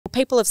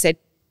people have said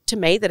to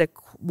me that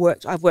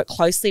I've worked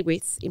closely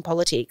with in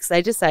politics,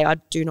 they just say, I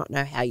do not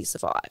know how you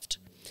survived,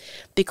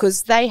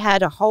 because they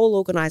had a whole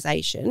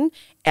organisation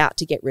out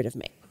to get rid of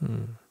me.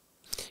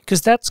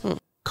 Because that's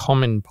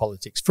common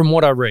politics from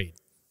what I read.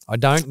 I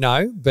don't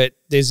know, but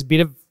there's a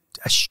bit of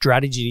a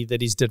strategy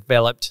that is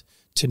developed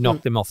to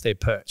knock them off their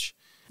perch.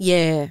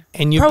 Yeah.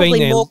 And you've probably been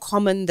there, more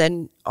common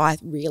than I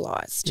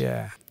realised.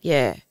 Yeah.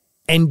 Yeah.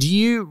 And do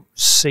you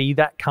see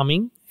that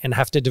coming and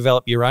have to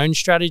develop your own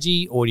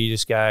strategy, or do you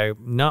just go,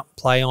 no,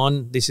 play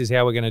on, this is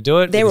how we're going to do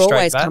it? They're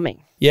always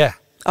coming. Yeah.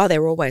 Oh,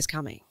 they're always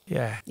coming.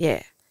 Yeah.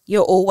 Yeah.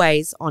 You're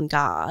always on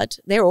guard.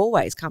 They're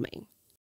always coming.